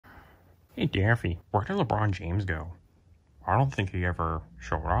Hey, Daffy, where did LeBron James go? I don't think he ever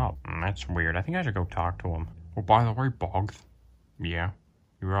showed up. That's weird. I think I should go talk to him. Oh, by the way, Boggs. Yeah?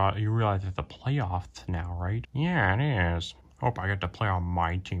 You realize it's the playoffs now, right? Yeah, it is. Hope I get to play on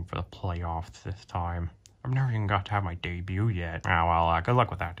my team for the playoffs this time. I've never even got to have my debut yet. Oh, well, good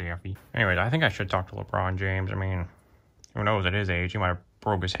luck with that, Daffy. Anyways, I think I should talk to LeBron James. I mean, who knows at his age? He might have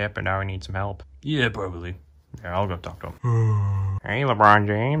broke his hip and now he needs some help. Yeah, probably. Yeah, I'll go talk to him. Hey, LeBron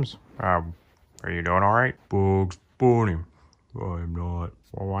James. Are you doing alright? Bugs Bunny. I am not.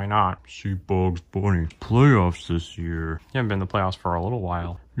 Well, why not? See Bugs Bunny. Playoffs this year. You haven't been in the playoffs for a little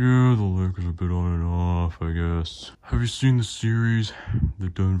while. Yeah, the Lakers are a bit on and off, I guess. Have you seen the series? The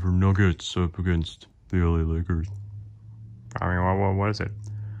Denver Nuggets up against the LA Lakers. I mean, what is it?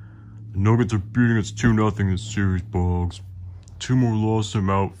 The Nuggets are beating us 2-0 this series, Bugs. 2 more losses, I'm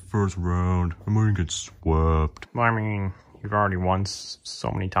out first round. I might get swept. Well, I mean, you've already won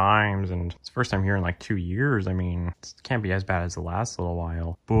so many times, and it's the first time here in like 2 years. I mean, it can't be as bad as the last little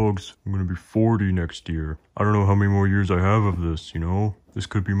while. Bugs, I'm gonna be 40 next year. I don't know how many more years I have of this, you know? This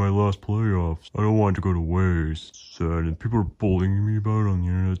could be my last playoffs. I don't want it to go to waste. Sad, and people are bullying me about it on the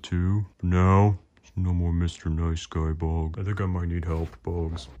internet too. But now, there's no more Mr. Nice Guy, Bugs. I think I might need help,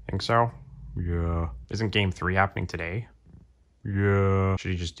 Bugs. Think so? Yeah. Isn't game 3 happening today? Yeah.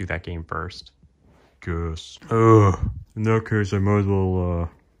 Should you just do that game first? Guess. In that case, I might as well,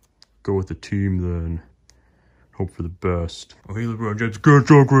 go with the team then. Hope for the best. Oh, hey, LeBron James, can't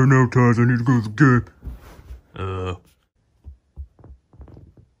talk right now, Taz. I need to go to the game.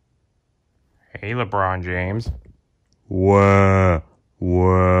 Hey, LeBron James. Wah.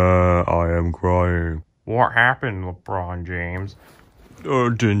 I am crying. What happened, LeBron James?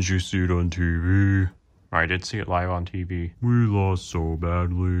 Didn't you see it on TV? I did see it live on TV. We lost so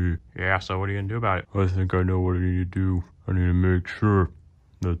badly. Yeah, so what are you gonna do about it? I think I know what I need to do. I need to make sure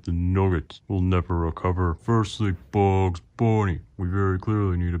that the Nuggets will never recover. Firstly, Bugs Bunny. We very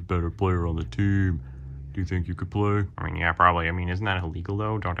clearly need a better player on the team. Do you think you could play? I mean, yeah, probably. I mean, isn't that illegal,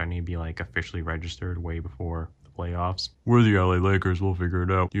 though? Don't I need to be, like, officially registered way before the playoffs? We're the LA Lakers. We'll figure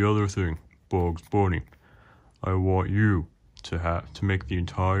it out. The other thing, Bugs Bunny. I want you to make the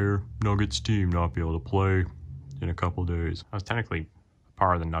entire Nuggets team not be able to play in a couple days. I was technically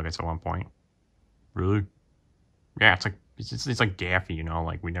part of the Nuggets at one point. Really? Yeah, it's like Daffy, you know,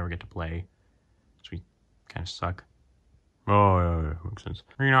 like we never get to play, so we kind of suck. Oh, yeah, makes sense.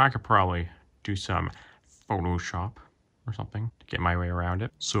 Or, you know, I could probably do some Photoshop or something to get my way around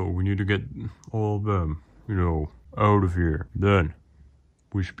it. So we need to get all of them, you know, out of here. Then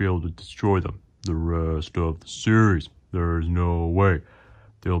we should be able to destroy them the rest of the series. There is no way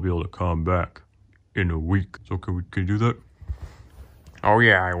they'll be able to come back in a week. So can you do that? Oh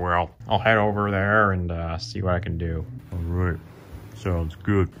yeah, I will. I'll head over there and see what I can do. All right. Sounds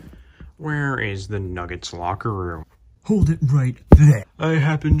good. Where is the Nuggets locker room? Hold it right there. I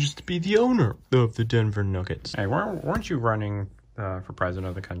happen just to be the owner of the Denver Nuggets. Hey, weren't you running for president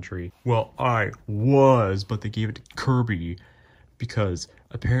of the country? Well, I was, but they gave it to Kirby because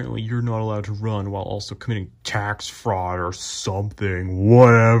apparently you're not allowed to run while also committing tax fraud or something.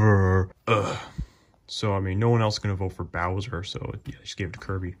 Whatever. So, I mean, no one else is going to vote for Bowser, so yeah, just gave it to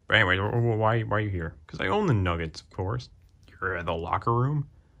Kirby. But anyway, why are you here? Because I own the Nuggets, of course. You're in the locker room?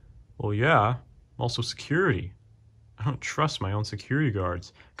 Well, yeah. Also security. I don't trust my own security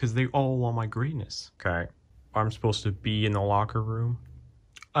guards because they all want my greatness. Okay. I'm supposed to be in the locker room?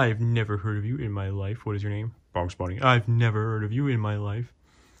 I've never heard of you in my life. What is your name? Bugs Bunny. I've never heard of you in my life.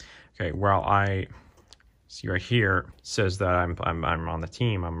 Okay, well, I see right here it says that I'm on the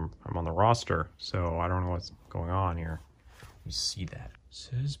team. I'm on the roster, so I don't know what's going on here. Let me see that. It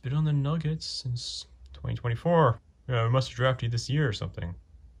says been on the Nuggets since 2024. Yeah, we must have drafted you this year or something.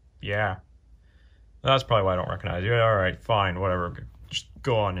 Yeah. That's probably why I don't recognize you. All right, fine, whatever. Just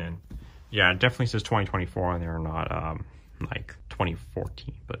go on in. Yeah, it definitely says 2024 on there, not like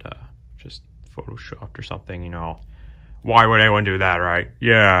 2014, but just photoshopped or something, you know. Why would anyone do that, right?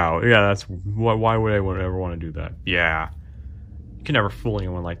 Yeah, that's why would anyone ever want to do that? Yeah. You can never fool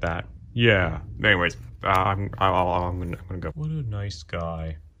anyone like that. Yeah. Anyways, I'm gonna go. What a nice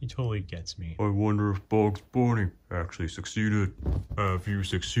guy. He totally gets me. I wonder if Bugs Bunny actually succeeded. Have you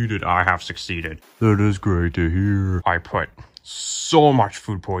succeeded? I have succeeded. That is great to hear. I put so much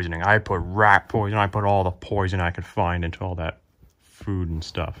food poisoning. I put rat poison. I put all the poison I could find into all that food and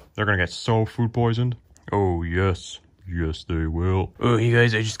stuff. They're gonna get so food poisoned. Oh, yes. Yes, they will. Oh, hey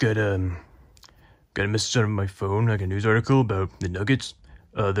guys, I just got a message on my phone, like a news article about the Nuggets.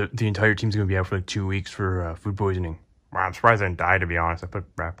 The entire team's gonna be out for like 2 weeks for food poisoning. Well, I'm surprised I didn't die, to be honest. I put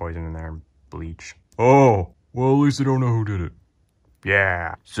rat poison in there and bleach. Oh, well, at least I don't know who did it.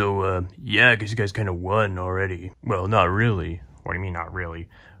 Yeah. So, yeah, I guess you guys kind of won already. Well, not really. What do you mean, not really?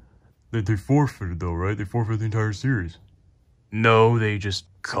 They forfeited though, right? They forfeited the entire series. No, they just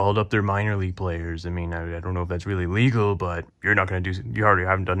called up their minor league players. I mean, I don't know if that's really legal, but you already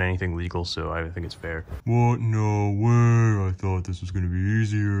haven't done anything legal, so I think it's fair. What? No way. I thought this was going to be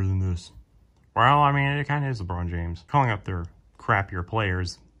easier than this. Well, I mean, it kind of is LeBron James. Calling up their crappier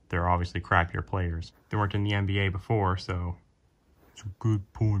players, they're obviously crappier players. They weren't in the NBA before, so... It's a good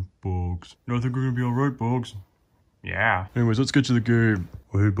point, Bugs. No, I think we're going to be alright, Bugs. Yeah. Anyways, let's get to the game.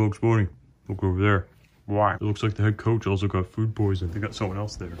 Oh, hey, Bugs Bunny. Look over there. Why? It looks like the head coach also got food poisoning. They got someone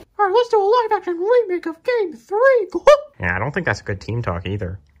else there. Alright, let's do a live-action remake of Game 3. Yeah, I don't think that's a good team talk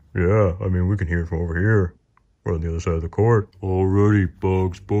either. Yeah, I mean, we can hear it from over here. We're on the other side of the court. Alrighty,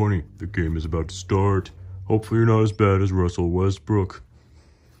 Bugs Bunny. The game is about to start. Hopefully you're not as bad as Russell Westbrook.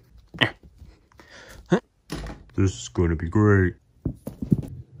 This is going to be great.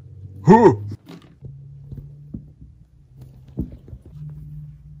 Huh!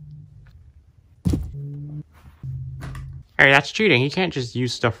 Hey, that's cheating. He can't just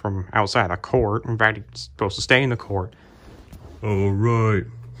use stuff from outside the court. In fact, he's supposed to stay in the court. Alright.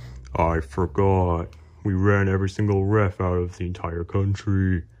 I forgot. We ran every single ref out of the entire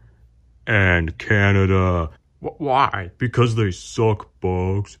country. And Canada. Why? Because they suck,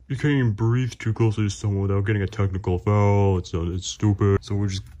 Bugs. You can't even breathe too closely to someone without getting a technical foul. It's stupid. So we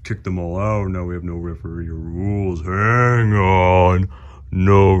just kicked them all out. Now we have no referee or rules. Hang on.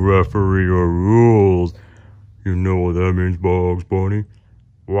 No referee or rules. You know what that means, Bugs Bunny?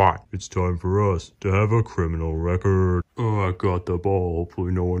 What? It's time for us to have a criminal record. Oh, I got the ball.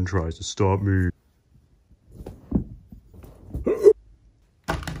 Hopefully no one tries to stop me.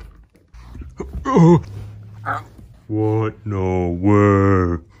 What? No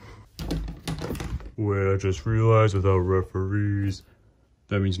way. Wait, I just realized without referees,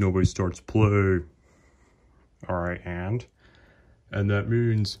 that means nobody starts play. Alright, and? And that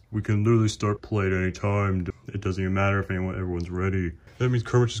means we can literally start play at any time. It doesn't even matter if everyone's ready. That means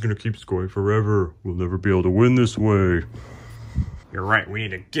Kermit's just gonna keep scoring forever. We'll never be able to win this way. You're right, we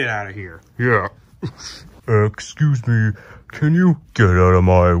need to get out of here. Yeah. Excuse me, can you get out of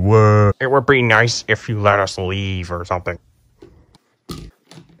my way? It would be nice if you let us leave or something.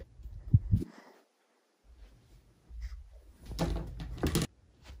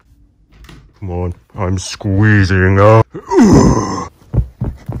 Come on, I'm squeezing up.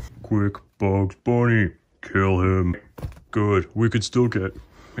 Quick, Bugs Bunny, kill him. Good, we could still get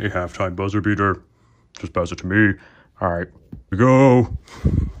a halftime buzzer beater. Just pass it to me. Alright. Go.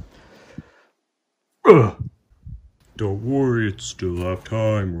 Don't worry, it's still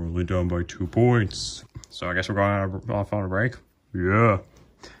halftime. We're only down by 2 points. So I guess we're going off on a break? Yeah.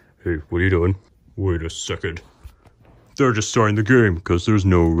 Hey, what are you doing? Wait a second. They're just starting the game because there's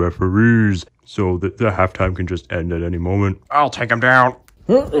no referees. So the halftime can just end at any moment. I'll take him down.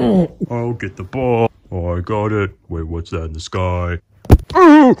 I'll get the ball. Oh, I got it. Wait, what's that in the sky?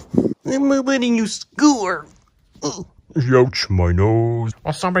 I'm letting you score. Ouch, my nose.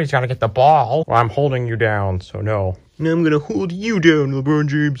 Well, somebody's gotta get the ball. Well, I'm holding you down, so no. Now I'm gonna hold you down, LeBron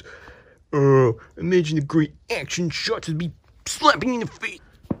James. Imagine the great action shots would be slapping you in the face.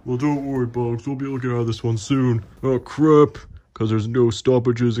 Well, don't worry, Bugs. We'll be able to get out of this one soon. Oh, crap. Because there's no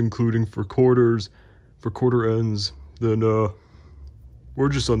stoppages, including for quarter ends. Then, we're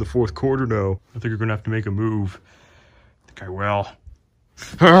just on the fourth quarter now. I think you're going to have to make a move. I think I will.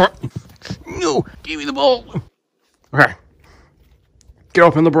 No, give me the ball. Okay. Get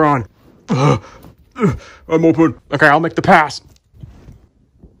open, LeBron. I'm open. Okay, I'll make the pass.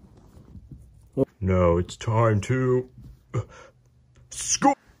 Now it's time to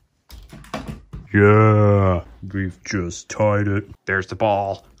score. Yeah, we've just tied it. There's the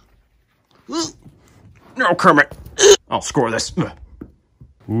ball. No, Kermit. I'll score this.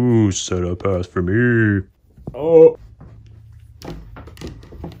 Ooh, set up pass for me. Oh.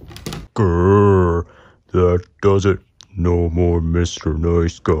 Grrr. That does it. No more Mr.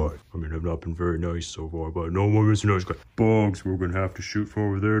 Nice Guy. I mean, I've not been very nice so far, but no more Mr. Nice Guy. Bugs, we're gonna have to shoot from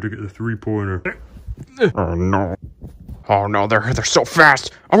over there to get the three-pointer. Oh, no. Oh, no, they're so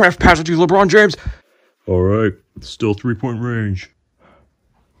fast. I'm gonna have to pass it to you, LeBron James. Alright, still 3-point range.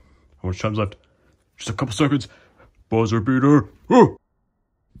 How much time's left? Just a couple seconds. Buzzer beater. Oh.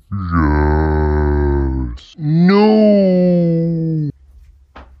 Yes. No.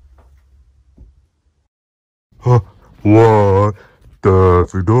 Huh? What?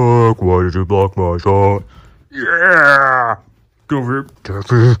 Daffy Duck, why did you block my shot? Yeah. Get over here.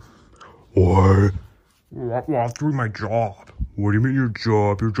 Daffy. Why? Well, I'm doing my job. What do you mean your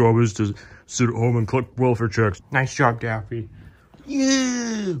job? Your job is to sit at home and collect welfare checks. Nice job, Daffy.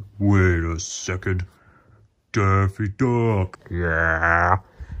 Yeah. Wait a second. Daffy Duck. Yeah.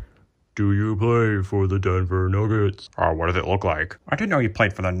 Do you play for the Denver Nuggets? Oh, what does it look like? I didn't know you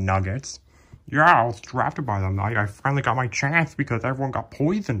played for the Nuggets. Yeah, I was drafted by them. I finally got my chance because everyone got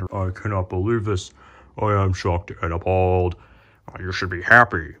poisoned. I cannot believe this. I am shocked and appalled. You should be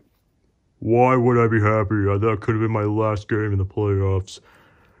happy. Why would I be happy? That could have been my last game in the playoffs.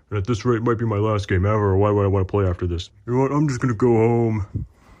 And at this rate, it might be my last game ever. Why would I want to play after this? You know what? I'm just going to go home.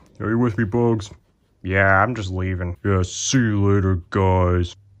 Are you with me, Bugs? Yeah, I'm just leaving. Yeah, see you later,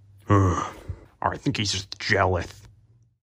 guys. I think he's just jealous.